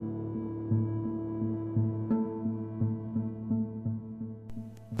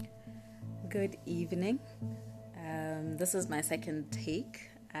Good evening. This is my second take.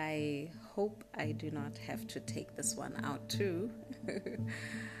 I hope I do not have to take this one out too.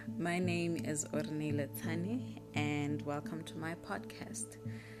 My name is Ornella Tani and welcome to my podcast.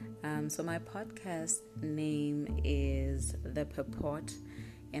 So my podcast name is The Purport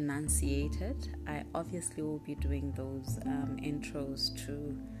Enunciated. I obviously will be doing those intros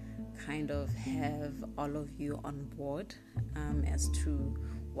to kind of have all of you on board as to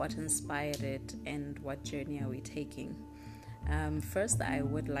what inspired it and what journey are we taking. First, I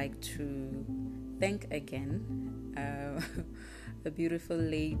would like to thank again a beautiful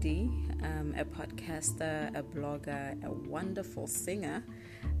lady, a podcaster, a blogger, a wonderful singer.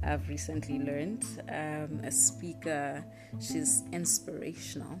 I've recently learned, a speaker. She's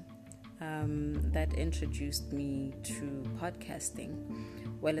inspirational. That introduced me to podcasting.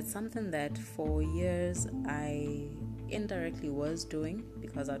 Well, it's something that for years I indirectly was doing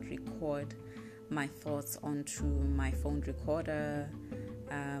because I'd record my thoughts onto my phone recorder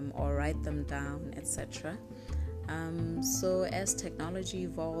or write them down, etc. So as technology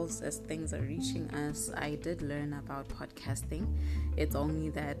evolves, as things are reaching us, I did learn about podcasting. It's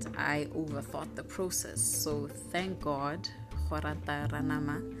only that I overthought the process. So thank God, Khorata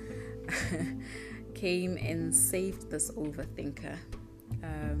Ranama came and saved this overthinker.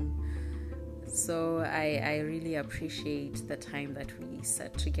 So I really appreciate the time that we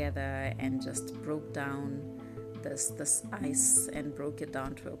sat together and just broke down this ice and broke it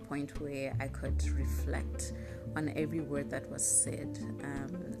down to a point where I could reflect on every word that was said.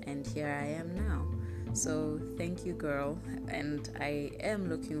 And here I am now. So thank you, girl. And I am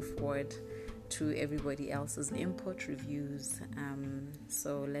looking forward to everybody else's input, reviews.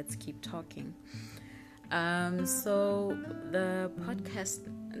 So let's keep talking. So the podcast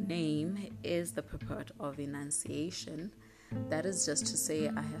name is The Purport of Enunciation. That is just to say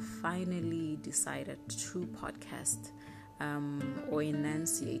I have finally decided to podcast or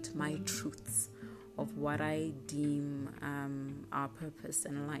enunciate my truths of what I deem our purpose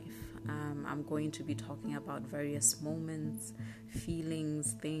in life. I'm going to be talking about various moments,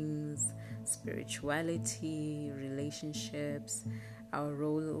 feelings, things, spirituality, relationships, our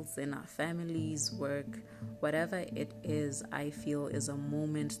roles in our families, work, whatever it is I feel is a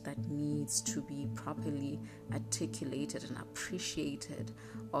moment that needs to be properly articulated and appreciated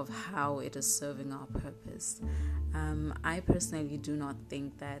of how it is serving our purpose. I personally do not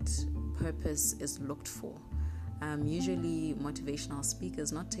think that purpose is looked for. Usually motivational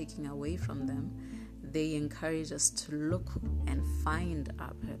speakers, not taking away from them, they encourage us to look and find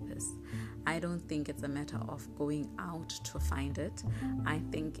our purpose. I don't think it's a matter of going out to find it. I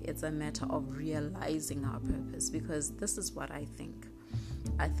think it's a matter of realizing our purpose, because this is what I think.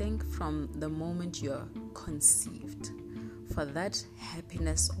 I think from the moment you're conceived, for that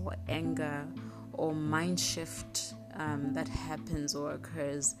happiness or anger or mind shift that happens or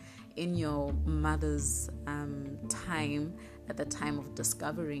occurs in your mother's time, at the time of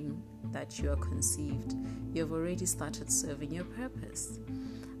discovering that you are conceived, you've already started serving your purpose.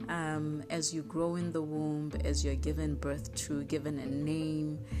 As you grow in the womb, as you're given birth to, given a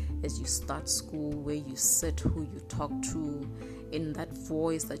name, as you start school, where you sit, who you talk to, in that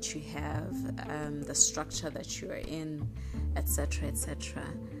voice that you have, the structure that you are in, etc., etc.,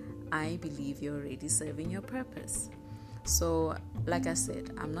 I believe you're already serving your purpose. So, like I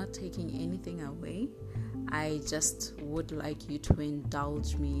said, I'm not taking anything away. I just would like you to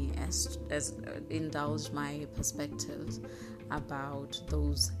indulge me as indulge my perspectives about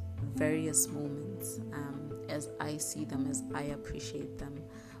those various moments as I see them, as I appreciate them,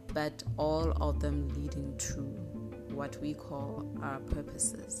 but all of them leading to what we call our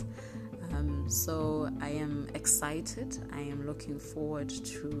purposes. So I am excited. I am looking forward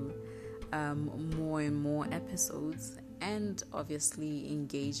to more and more episodes, and obviously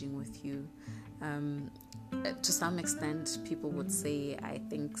engaging with you. To some extent, people would say I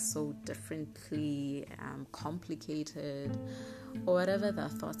think so differently, complicated, or whatever their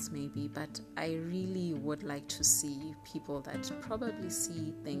thoughts may be, but I really would like to see people that probably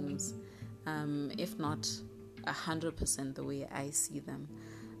see things, if not 100% the way I see them,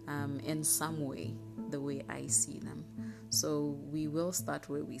 in some way the way I see them. So we will start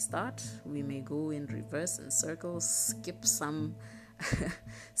where we start. We may go in reverse and circles, skip some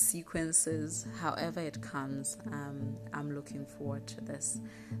sequences, however it comes. I'm looking forward to this.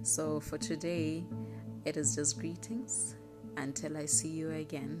 So for today, it is just greetings until I see you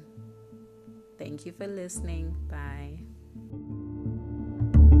again. Thank you for listening. Bye.